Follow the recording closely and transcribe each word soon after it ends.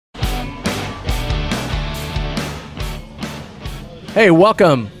Hey,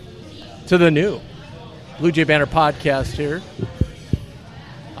 welcome to the new Bluejay Banter podcast here.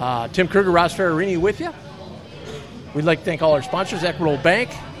 Tim Kruger, Ross Ferrarini with you. We'd like to thank all our sponsors, Equitable Bank,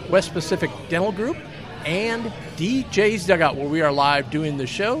 West Pacific Dental Group, and DJ's Dugout, where we are live doing the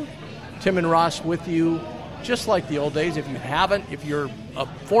show. Tim and Ross with you, just like the old days. If you haven't, if you're a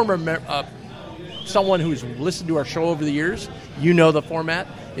former someone who's listened to our show over the years, you know the format.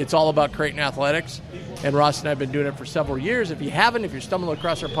 It's all about Creighton athletics, and Ross and I have been doing it for several years. If you haven't, if you're stumbling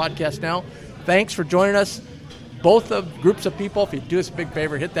across our podcast now, thanks for joining us. Both of groups of people, if you do us a big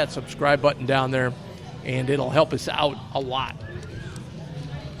favor, hit that subscribe button down there, and it'll help us out a lot.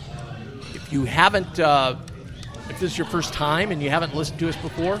 If you haven't, if this is your first time and you haven't listened to us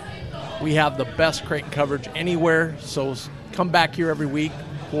before, we have the best Creighton coverage anywhere, so come back here every week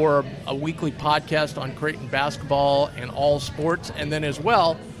for a weekly podcast on Creighton basketball and all sports. And then as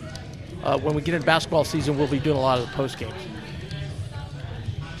well, when we get into basketball season, we'll be doing a lot of the post games.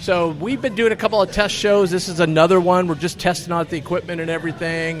 So we've been doing a couple of test shows. This is another one. We're just testing out the equipment and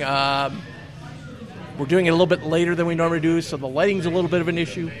everything. We're doing it a little bit later than we normally do, so the lighting's a little bit of an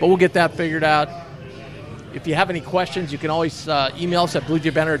issue, but we'll get that figured out. If you have any questions, you can always email us at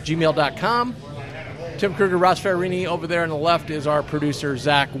bluejaybanter@gmail.com. Tim Kruger, Ross Ferrarini. Over there on the left is our producer,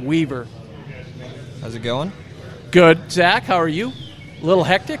 Zach Weaver. How's it going? Good. Zach, how are you? A little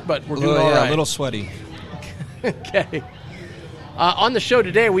hectic, but we're doing all right. A little sweaty. Okay. On the show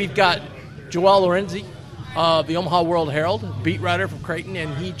today, we've got Joel Lorenzi of the Omaha World Herald, beat writer from Creighton,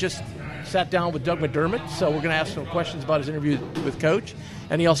 and he just sat down with Doug McDermott, so we're going to ask some questions about his interview with Coach.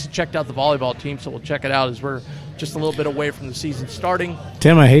 And he also checked out the volleyball team, so we'll check it out as we're just a little bit away from the season starting.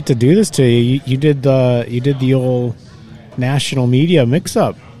 Tim, I hate to do this to you. You did the old national media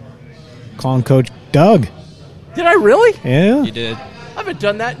mix-up, calling Coach Doug. Did I really? Yeah. You did. I haven't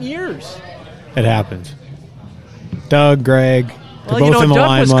done that in years. It happens. Doug, Greg, well, both in the Doug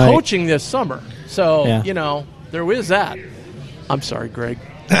limelight. was coaching this summer, so, yeah. There is that. I'm sorry, Greg.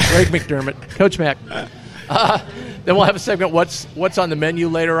 Greg McDermott. Coach Mac. Then we'll have a segment, what's on the menu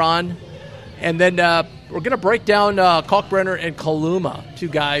later on. And then we're going to break down Kalkbrenner and Kaluma, two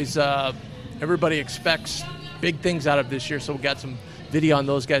guys everybody expects big things out of this year, so we've got some video on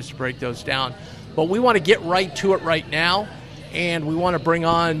those guys to break those down. But we want to get right to it right now, and we want to bring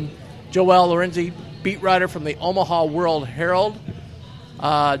on Joel Lorenzi, beat writer from the Omaha World Herald.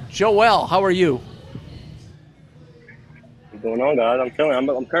 Joel, how are you? What's going on, guys? I'm chilling.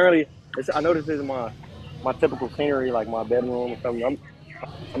 I'm currently. I know this isn't my typical scenery, like my bedroom or something.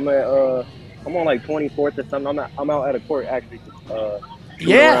 I'm on like 24th or something. I'm out at a court actually.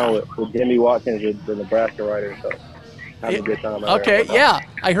 Around with Demi Watkins, the Nebraska writer. So having a good time. Okay, yeah.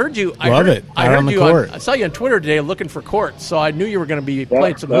 I heard you. I saw you on Twitter today looking for courts, so I knew you were going to be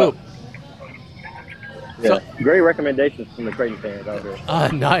playing some hoop. Yeah, great recommendations from the Creighton fans out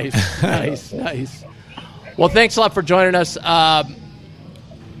there. Nice. Well, thanks a lot for joining us.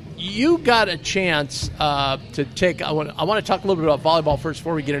 You got a chance to take. I want to talk a little bit about volleyball first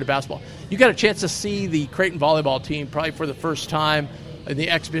before we get into basketball. You got a chance to see the Creighton volleyball team probably for the first time in the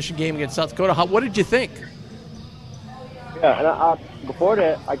exhibition game against South Dakota. What did you think? Yeah, and I before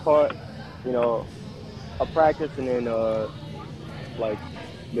that I caught a practice and then like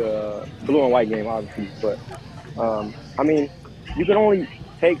the blue and white game obviously, but I mean you can only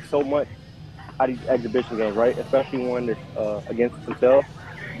take so much out of these exhibition games, right? Especially one that's against themselves.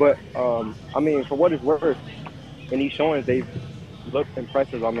 But, I mean, for what it's worth, in these showings, they've looked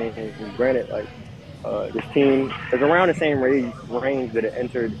impressive. I mean, and granted, like, this team is around the same range that it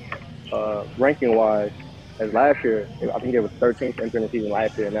entered ranking-wise as last year. I think they were 13th entering the season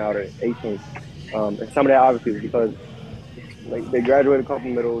last year, and now they're 18th. And some of that, obviously, is because they graduated a couple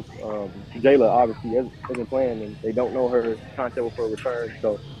middles. Jayla, obviously, isn't playing, and they don't know her timetable for a return.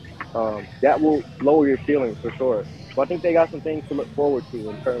 So that will lower your ceiling for sure. So I think they got some things to look forward to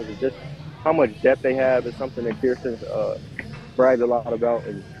in terms of just how much depth they have is something that Kirsten's bragged a lot about.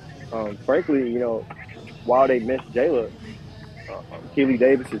 And frankly, while they missed Jayla, Keely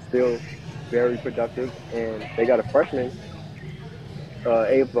Davis is still very productive. And they got a freshman,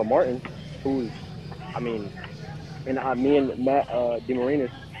 Ava Martin, who's, and me and Matt DeMarinis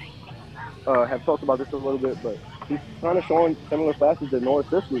have talked about this a little bit, but he's kind of showing similar flashes that Norris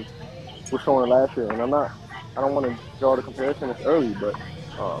Fisk was showing last year. And I don't want to draw the comparison this early, but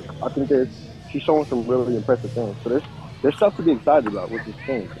I think that she's showing some really impressive things. So there's stuff to be excited about with this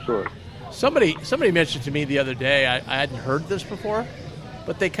team, for sure. Somebody mentioned to me the other day, I hadn't heard this before,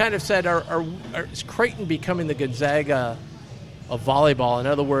 but they kind of said, is Creighton becoming the Gonzaga of volleyball? In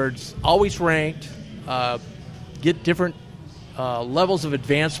other words, always ranked, get different levels of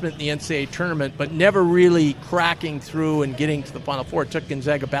advancement in the NCAA tournament, but never really cracking through and getting to the Final Four. It took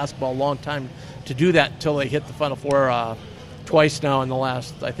Gonzaga basketball a long time to do that until they hit the Final Four twice now in the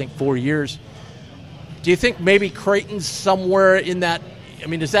last, I think, 4 years. Do you think maybe Creighton's somewhere in that? I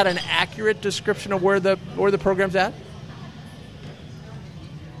mean, is that an accurate description of where the program's at?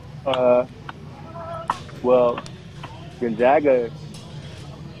 Well, Gonzaga,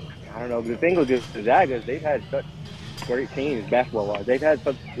 I don't know. The thing with Gonzaga is they've had such great teams basketball-wise. They've had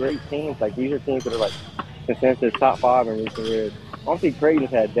such great teams. Like, these are teams that are, like, consensus top 5 in recent years. I don't think Creighton's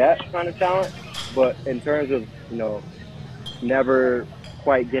had that kind of talent, but in terms of, never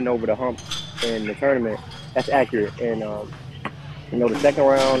quite getting over the hump in the tournament, that's accurate. And, the second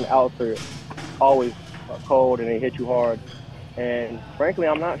round outs are always cold and they hit you hard. And frankly,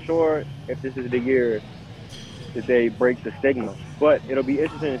 I'm not sure if this is the year that they break the stigma. But it'll be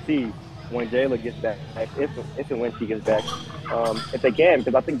interesting to see when Jayla gets back, if and when she gets back. If they can,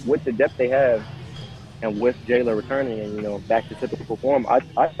 because I think with the depth they have and with Jayla returning and, back to typical form, I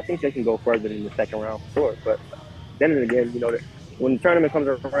think they can go further in the second round for sure. But then again, when the tournament comes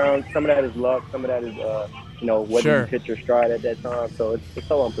around, some of that is luck, some of that is, whether you pitch your stride at that time. So it's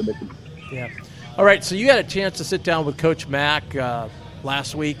so unpredictable. Yeah. All right, so you had a chance to sit down with Coach Mack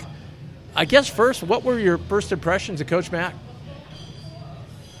last week. I guess first, what were your first impressions of Coach Mack?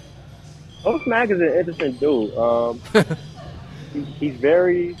 Coach Mack is an interesting dude. He's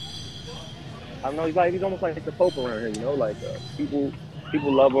very, I don't know, he's almost like the Pope around here,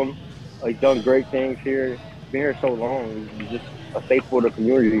 people love him. He's done great things here. He's been here so long. He's just a faithful to the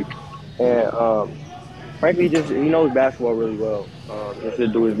community. And frankly, he knows basketball really well. This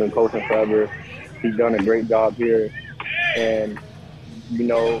dude has been coaching forever. He's done a great job here. And,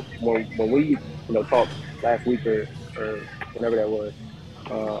 when we, talked last week or whenever that was,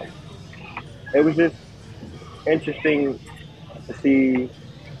 it was just interesting to see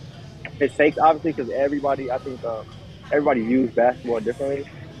his takes, obviously, because everybody views basketball differently.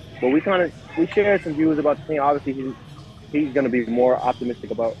 But we shared some views about the team. Obviously, he's going to be more optimistic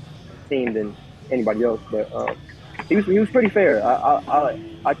about the team than anybody else. But he was pretty fair.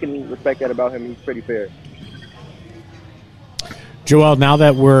 I can respect that about him. He's pretty fair. Joel, now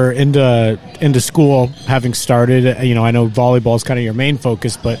that we're into school, having started, I know volleyball is kind of your main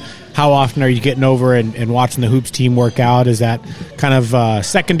focus, but how often are you getting over and watching the hoops team work out? Is that kind of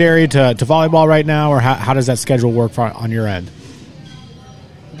secondary to volleyball right now, or how does that schedule work on your end?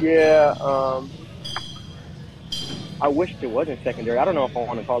 Yeah, I wish it wasn't secondary. I don't know if I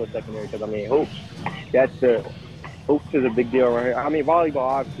want to call it secondary because, hoops is a big deal around here. I mean, volleyball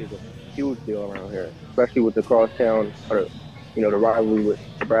obviously is a huge deal around here, especially with the crosstown or the rivalry with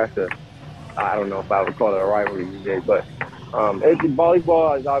Nebraska. I don't know if I would call it a rivalry these days, but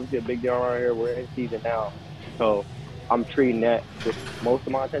volleyball is obviously a big deal around here. We're in season now, so I'm treating that with most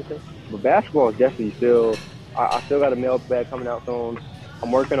of my attention. But basketball is definitely still – I still got a mailbag coming out soon.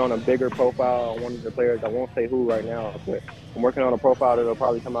 I'm working on a bigger profile on one of the players. I won't say who right now, but I'm working on a profile that'll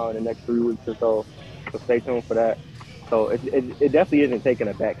probably come out in the next 3 weeks or so. So stay tuned for that. So it definitely isn't taking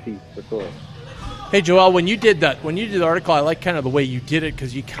a back seat for sure. Hey, Joel, when you did the article, I like kind of the way you did it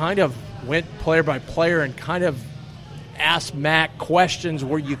because you kind of went player by player and kind of asked Mac questions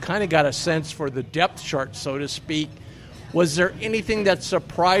where you kind of got a sense for the depth chart, so to speak. Was there anything that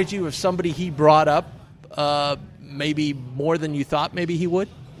surprised you of somebody he brought up, maybe more than you thought maybe he would?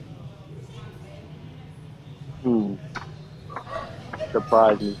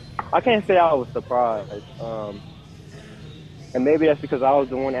 Surprised me. I can't say I was surprised. And maybe that's because I was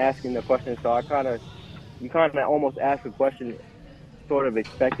the one asking the question, so you kind of almost ask a question sort of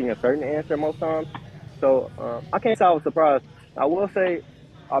expecting a certain answer most times. So I can't say I was surprised. I will say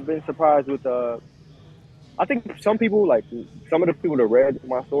I've been surprised with I think some people, like some of the people that read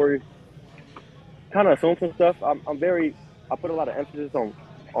my story, kind of assume some stuff. I put a lot of emphasis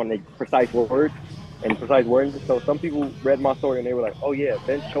on the precise words and precise wording. So some people read my story and they were like, oh yeah,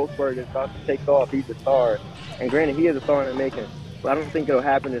 Ben Schultzberg is about to take off. He's a star. And granted, he is a star in the making. But I don't think it'll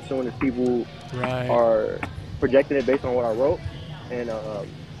happen as soon as people are projecting it based on what I wrote. And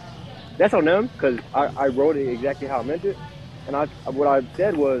that's on them because I wrote it exactly how I meant it. And what I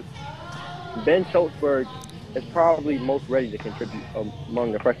said was Ben Schultzberg is probably most ready to contribute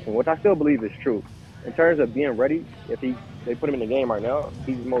among the freshmen, which I still believe is true. In terms of being ready, if they put him in the game right now,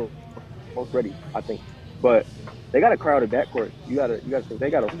 he's most ready, I think. But they got a crowded backcourt. You gotta think they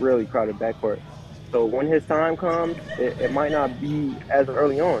got a really crowded backcourt. So when his time comes, it might not be as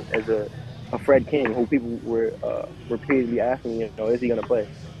early on as a Fred King, who people were repeatedly asking, is he going to play?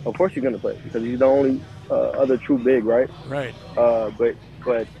 Of course he's going to play because he's the only other true big, right? Right.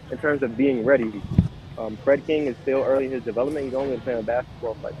 But in terms of being ready, Fred King is still early in his development. He's only been playing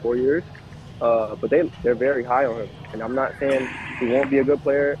basketball for like 4 years. But they're very high on him. And I'm not saying he won't be a good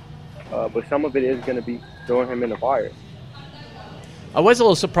player, but some of it is going to be throwing him in the fire. I was a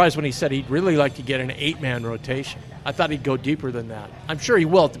little surprised when he said he'd really like to get an 8-man rotation. I thought he'd go deeper than that. I'm sure he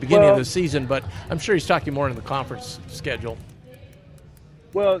will at the beginning of the season, but I'm sure he's talking more in the conference schedule.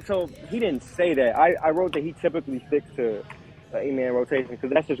 Well, so he didn't say that. I wrote that he typically sticks to an 8-man rotation because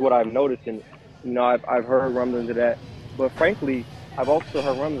that's just what I've noticed. And, I've heard rumblings of that. But frankly, I've also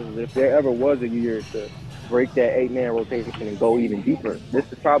heard rumblings if there ever was a year to break that 8-man rotation and go even deeper, this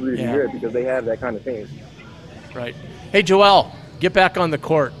is probably the year because they have that kind of thing. Right. Hey, Joel, get back on the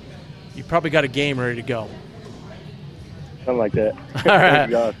court. You probably got a game ready to go. Something like that. All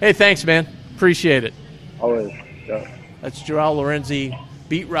right. Hey, thanks, man. Appreciate it. Always. Yeah. That's Joel Lorenzi,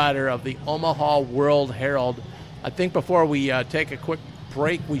 beat writer of the Omaha World Herald. I think before we take a quick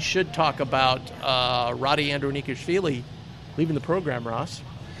break, we should talk about Roddy Andronikashvili leaving the program, Ross.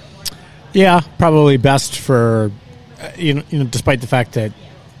 Yeah, probably best for, despite the fact that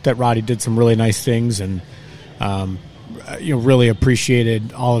Roddy did some really nice things and, really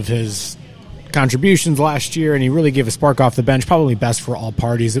appreciated all of his contributions last year, and he really gave a spark off the bench, probably best for all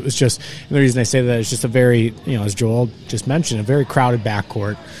parties. It was just, and the reason I say that is just a very, as Joel just mentioned, a very crowded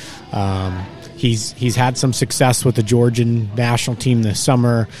backcourt. He's had some success with the Georgian national team this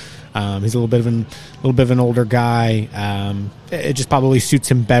summer. He's a little bit of an older guy. It just probably suits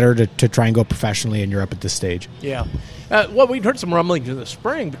him better to try and go professionally in Europe at this stage. Yeah. We'd heard some rumblings in the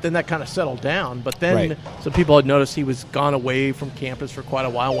spring, but then that kind of settled down. But then some people had noticed he was gone away from campus for quite a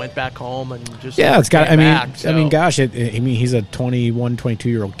while, went back home, and just it's got. Gosh, he's a 21,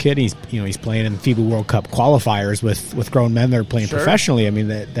 22-year-old kid. He's playing in FIBA World Cup qualifiers with grown men that are playing professionally. I mean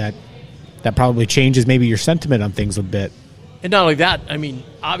that probably changes maybe your sentiment on things a bit. And not only that, I mean,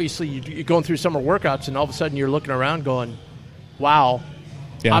 obviously you're going through summer workouts, and all of a sudden you're looking around going, wow,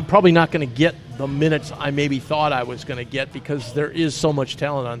 I'm probably not going to get the minutes I maybe thought I was going to get because there is so much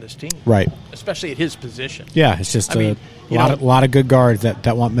talent on this team. Right. Especially at his position. Yeah, it's just a lot of good guards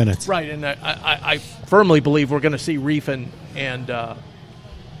that want minutes. Right, and I firmly believe we're going to see Reef and Ben.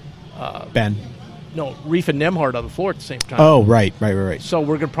 No, Reef and Nemhard on the floor at the same time. Oh, right. So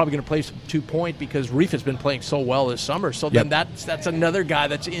we're probably going to play some 2-point because Reef has been playing so well this summer. So then that's another guy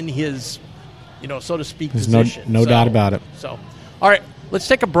that's in his, so to speak, There's position. No doubt about it. So, all right, let's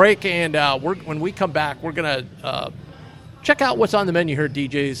take a break, and when we come back, we're going to check out what's on the menu here at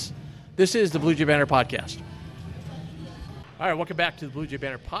DJ's. This is the Bluejay Banter Podcast. All right, welcome back to the Bluejay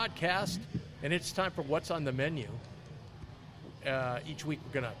Banter Podcast, and it's time for what's on the menu. Each week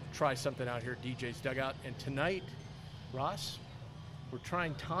we're going to try something out here at DJ's Dugout. And tonight, Ross, we're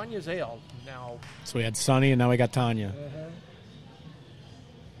trying Tanya's Ale. Now, so we had Sonny, and now we got Tanya.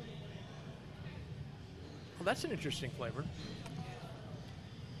 Well, that's an interesting flavor.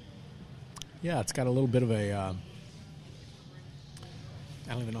 Yeah, it's got a little bit of a, I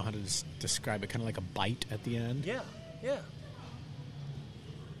don't even know how to describe it, kind of like a bite at the end. Yeah.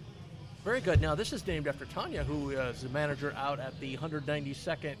 Very good. Now, this is named after Tanya, who is the manager out at the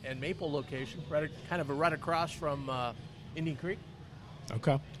 192nd and Maple location, right across from Indian Creek.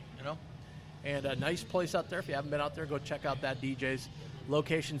 Okay. And a nice place out there. If you haven't been out there, go check out that DJ's.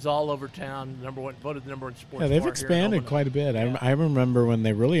 Locations all over town. Voted the number one sports bar. Yeah, they've expanded quite a bit. Yeah. I remember when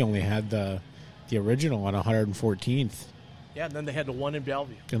they really only had the original on 114th. Yeah, and then they had the one in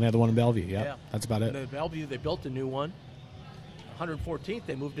Bellevue. And they had the one in Bellevue. Yeah, that's about it. And in Bellevue, they built a new one. 114th,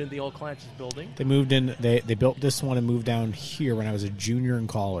 they moved into the old Clancy's building. They moved in. They built this one and moved down here when I was a junior in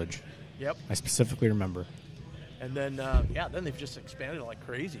college. Yep. I specifically remember. And then, then they've just expanded like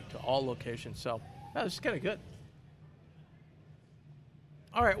crazy to all locations. So, this is kind of good.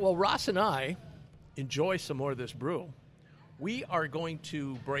 All right, well, Ross and I enjoy some more of this brew. We are going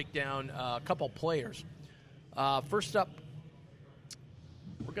to break down a couple players. First up,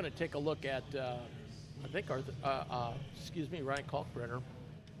 we're going to take a look at, Ryan Kalkbrenner,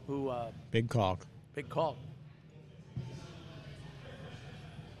 who... Big Kalk.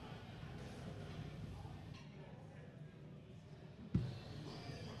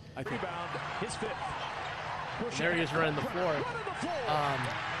 I think. His fifth. There he is running the floor.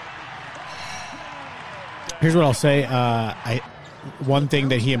 Here's what I'll say. One thing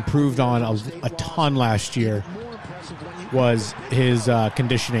that he improved on a ton last year was his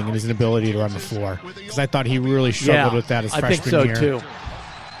conditioning and his ability to run the floor. Because I thought he really struggled with that his freshman year. I think so too.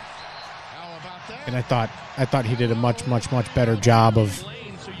 And I thought he did a much, much, much better job of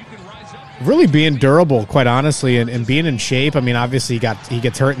really being durable, quite honestly, and being in shape. I mean, obviously he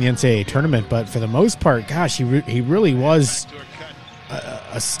gets hurt in the NCAA tournament, but for the most part, gosh, he really was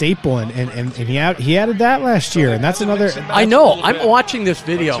a staple, and he added that last year, and that's another. I know. I'm watching this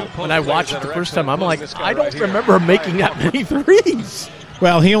video. When I watched it the first time, I'm like, I don't remember him making that many threes.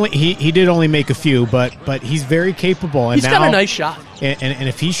 Well, he did only make a few, but he's very capable. And he's got a nice shot. And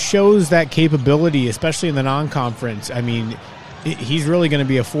if he shows that capability, especially in the non-conference, I mean, he's really going to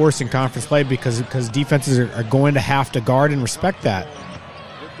be a force in conference play because defenses are going to have to guard and respect that.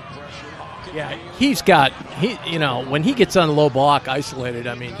 Yeah, when he gets on a low block isolated,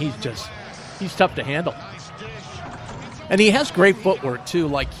 I mean, he's tough to handle. And he has great footwork too.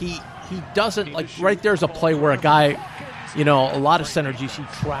 Like he doesn't, like, right there's a play where a guy, a lot of centers you see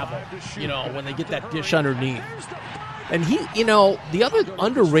travel, when they get that dish underneath. And he, the other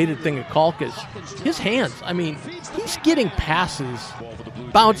underrated thing at Kalk is his hands. I mean, he's getting passes,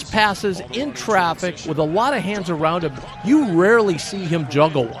 bounce passes in traffic with a lot of hands around him. You rarely see him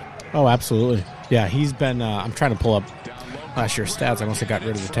juggle one. Oh, absolutely. Yeah, he's been I'm trying to pull up last year's stats. I must have got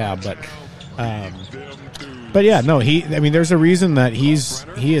rid of the tab, but yeah, no, there's a reason that he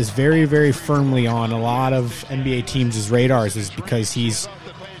is very, very firmly on a lot of NBA teams' radars, is because he's,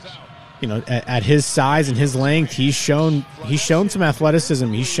 at his size and his length, he's shown some athleticism.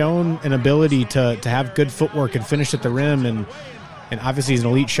 He's shown an ability to have good footwork and finish at the rim, and obviously he's an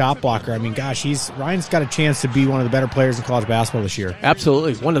elite shot blocker. I mean, gosh, Ryan's got a chance to be one of the better players in college basketball this year.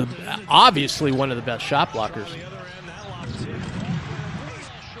 Absolutely, obviously one of the best shot blockers.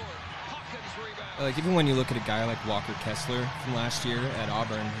 Like, even when you look at a guy like Walker Kessler from last year at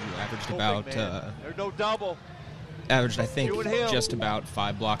Auburn, who averaged I think just about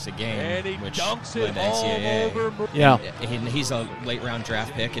 5 blocks a game, which led to NCAA. Yeah, he's a late round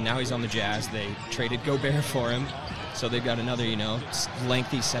draft pick, and now he's on the Jazz. They traded Gobert for him, so they've got another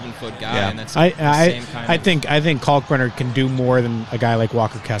lengthy 7-foot guy. Yeah. And that's the same kind I think Kalkbrenner can do more than a guy like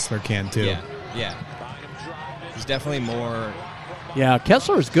Walker Kessler can too. Yeah. He's definitely more. Yeah,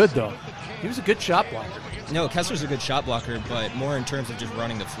 Kessler is good though. He was a good shot blocker. No, Kessler's a good shot blocker, but more in terms of just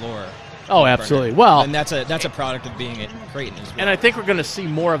running the floor. Oh, absolutely. Well, and that's a product of being at Creighton as well. And I think we're going to see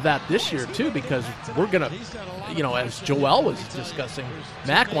more of that this year too, because we're going to, as Joel was discussing,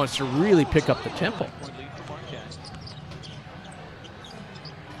 Mac wants to really pick up the tempo.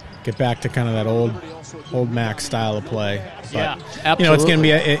 Get back to kind of that old Mac style of play. But, yeah,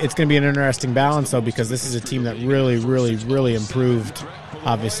 absolutely. It's going to be an interesting balance though, because this is a team that really, really, really improved,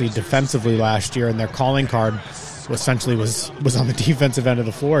 obviously defensively last year, and their calling card essentially was on the defensive end of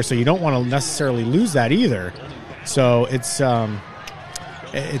the floor. So you don't want to necessarily lose that either. So it's going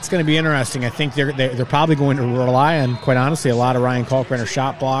to be interesting. I think they're probably going to rely on, quite honestly, a lot of Ryan Kalkbrenner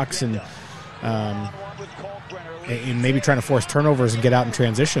shot blocks and maybe trying to force turnovers and get out in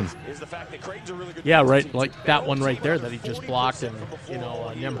transition. Yeah, right, like that one right there that he just blocked, and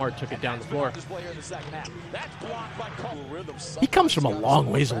Nembhard took it down the floor. He comes from a long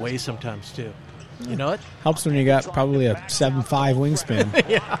ways away sometimes too. You know it? Helps when you got probably a 7'5" wingspan.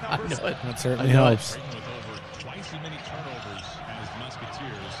 Yeah, I know it. That certainly helps.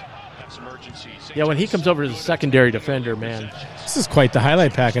 Yeah, when he comes over as a secondary defender, man. This is quite the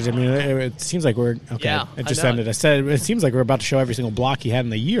highlight package. I mean, it seems like we're okay. Yeah, it just ended. I said it seems like we're about to show every single block he had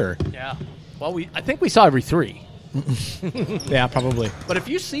in the year. Yeah. Well, I think we saw every 3. Yeah, probably. But if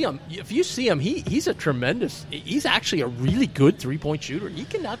you see him, he's a tremendous. He's actually a really good 3-point shooter. He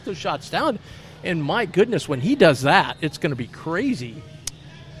can knock those shots down, and my goodness, when he does that, it's going to be crazy.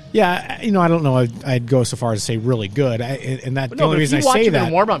 Yeah, I don't know. I'd go so far as to say really good. The only reason I say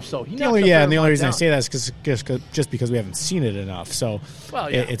that, warm-ups, though, the only reason I say that is just because we haven't seen it enough. So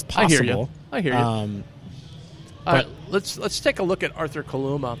it's possible. I hear you. All right, let's take a look at Arthur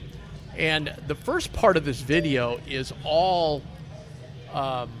Kaluma. And the first part of this video is all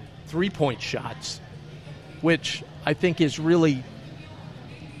 3-point shots, which I think is really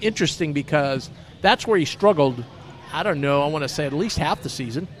interesting because that's where he struggled, I don't know, I want to say at least half the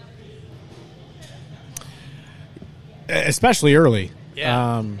season. Especially early.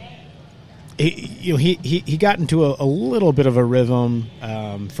 Yeah. He got into a little bit of a rhythm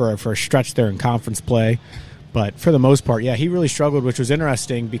for a stretch there in conference play. But for the most part, yeah, he really struggled, which was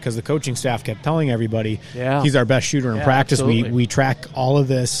interesting because the coaching staff kept telling everybody he's our best shooter in practice. Absolutely. We track all of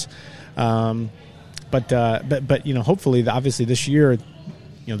this. But hopefully, obviously this year,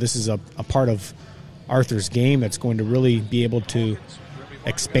 this is a part of Arthur's game that's going to really be able to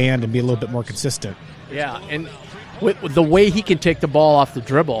expand and be a little bit more consistent. Yeah, and with the way he can take the ball off the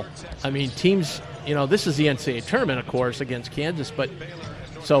dribble, I mean, teams, this is the NCAA tournament, of course, against Kansas, but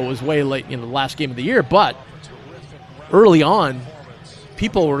so it was way late in the last game of the year, but early on,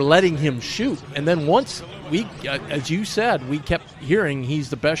 people were letting him shoot, and then once we as you said, we kept hearing he's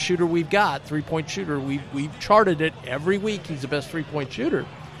the best shooter we've got, three-point shooter. We've charted it every week. He's the best three-point shooter.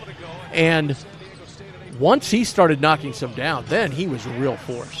 And once he started knocking some down, then he was a real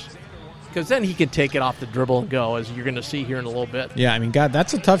force. Because then he can take it off the dribble and go, as you're going to see here in a little bit. Yeah, I mean, God,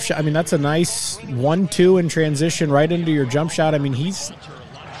 that's a tough shot. I mean, that's a nice 1-2 in transition right into your jump shot. I mean, he's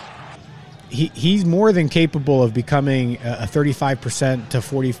more than capable of becoming a 35% to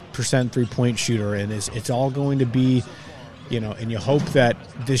 40% three-point shooter, and it's all going to be, and you hope that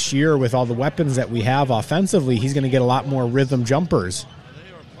this year with all the weapons that we have offensively, he's going to get a lot more rhythm jumpers.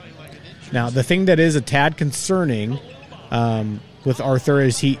 Now, the thing that is a tad concerning with Arthur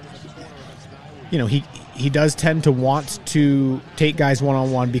is he does tend to want to take guys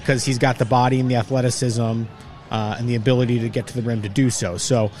one-on-one because he's got the body and the athleticism and the ability to get to the rim to do so.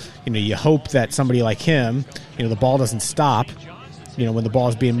 So, you hope that somebody like him, the ball doesn't stop, when the ball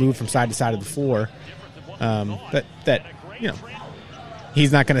is being moved from side to side of the floor, that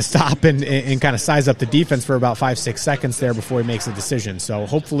he's not going to stop and kind of size up the defense for about 5-6 seconds there before he makes a decision. So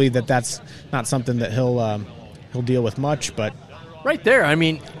hopefully that's not something that he'll deal with much, but right there, I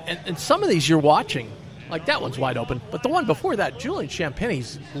mean, and some of these you're watching, like that one's wide open, but the one before that, Julian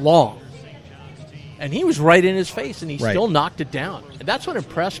Champagne's long. And he was right in his face, and he still knocked it down. And that's what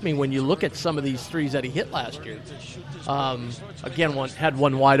impressed me when you look at some of these threes that he hit last year. Again, had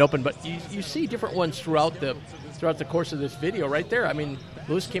one wide open, but you see different ones throughout the course of this video right there. I mean,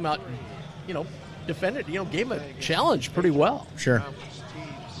 Lewis came out and, defended, gave him a challenge pretty well. Sure.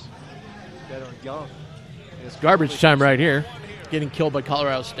 It's garbage time right here, getting killed by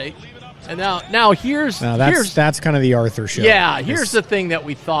Colorado State. And now here's that's kind of the Arthur show. Yeah, here's the thing that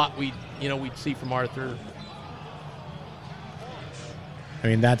we thought we'd see from Arthur. I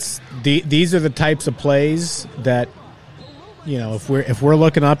mean, these are the types of plays that, if we're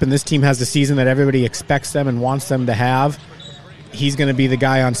looking up and this team has the season that everybody expects them and wants them to have, he's going to be the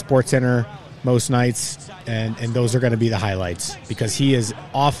guy on SportsCenter most nights, and those are going to be the highlights because he is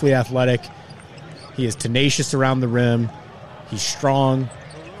awfully athletic. He is tenacious around the rim. He's strong.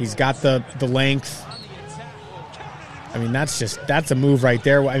 He's got the length. I mean, that's a move right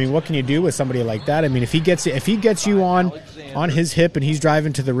there. I mean, what can you do with somebody like that? I mean, if he gets you on his hip and he's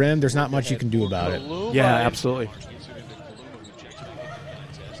driving to the rim, there's not much you can do about it. Yeah, absolutely.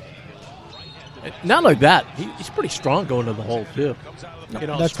 Not like that. He's pretty strong going to the hole too.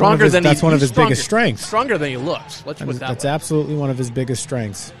 That's one of his biggest strengths. Stronger than he looks. Let's put that. That's absolutely one of his biggest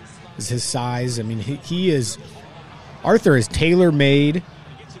strengths. Is his size. I mean, Arthur is tailor-made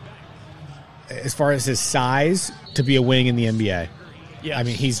as far as his size to be a wing in the NBA. Yes. I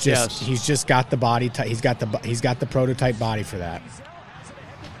mean, he's just got the body type. He's got the prototype body for that.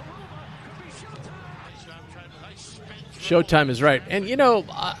 Showtime is right. And,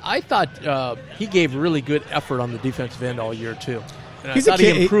 I thought he gave really good effort on the defensive end all year, too. And I thought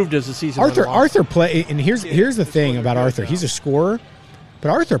he improved as the season went along. Arthur play, and here's the thing about Arthur. He's a scorer,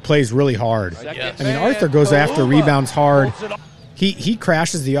 but Arthur plays really hard. Yes. I mean, Arthur goes after rebounds hard. He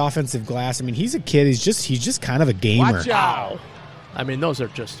crashes the offensive glass. I mean, he's a kid. He's just kind of a gamer. Watch out. I mean, those are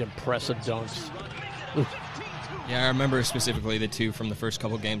just impressive dunks. Yeah, I remember specifically the two from the first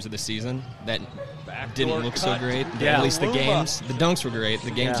couple games of the season that didn't look so great. Yeah. At least the games. The dunks were great.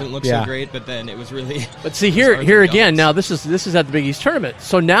 The games didn't look so great, but then it was really... But see, here again, now this is at the Big East Tournament.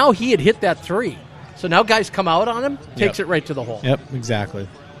 So now he had hit that three. So now guys come out on him, takes it right to the hole. Yep, exactly.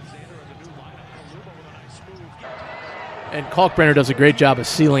 And Kalkbrenner does a great job of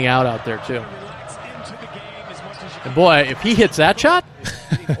sealing out there, too. And, boy, if he hits that shot,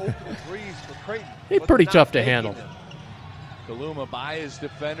 he's pretty tough to handle. Kaluma by his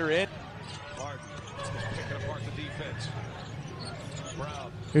defender in.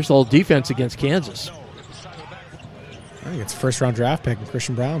 Here's the whole defense against Kansas. I think it's first-round draft pick,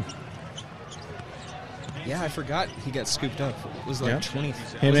 Christian Brown. Yeah, I forgot he got scooped up. It was like 20.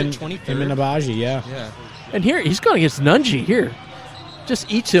 Him and Abaji, Yeah. And here, he's going against Nunji here. Just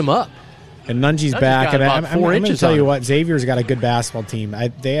eats him up. And Nunji's back. And I'm going to tell you what, Xavier's got a good basketball team.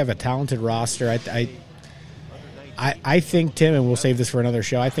 They have a talented roster. I think, Tim, and we'll save this for another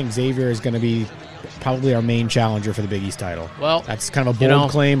show, I think Xavier is going to be probably our main challenger for the Big East title. Well, that's kind of a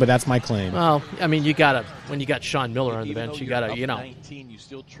bold claim, but that's my claim. Well, I mean, when you got Sean Miller on the bench, you got to,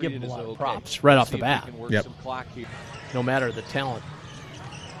 give him a lot of props right off the bat. Yep. No matter the talent.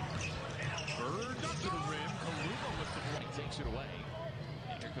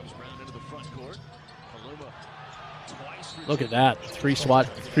 Look at that. 3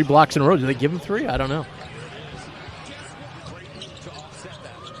 blocks in a row. Did they give him 3? I don't know.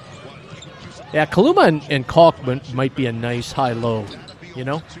 Yeah, Kaluma and Kalk might be a nice high-low,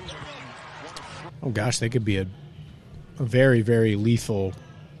 Oh, gosh, they could be a very, very lethal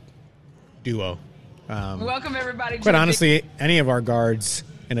duo. Welcome, everybody. Quite honestly, any of our guards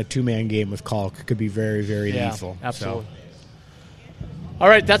in a two-man game with Kalk could be very, very lethal. Absolutely. So. All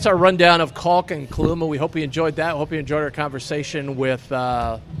right, that's our rundown of Kalk and Kaluma. We hope you enjoyed that. Hope you enjoyed our conversation with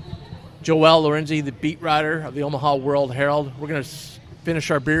Joel Lorenzi, the beat writer of the Omaha World Herald. We're going to finish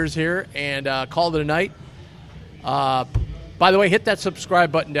our beers here and call it a night. By the way, hit that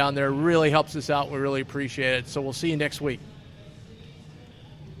subscribe button down there. It really helps us out. We really appreciate it. So we'll see you next week.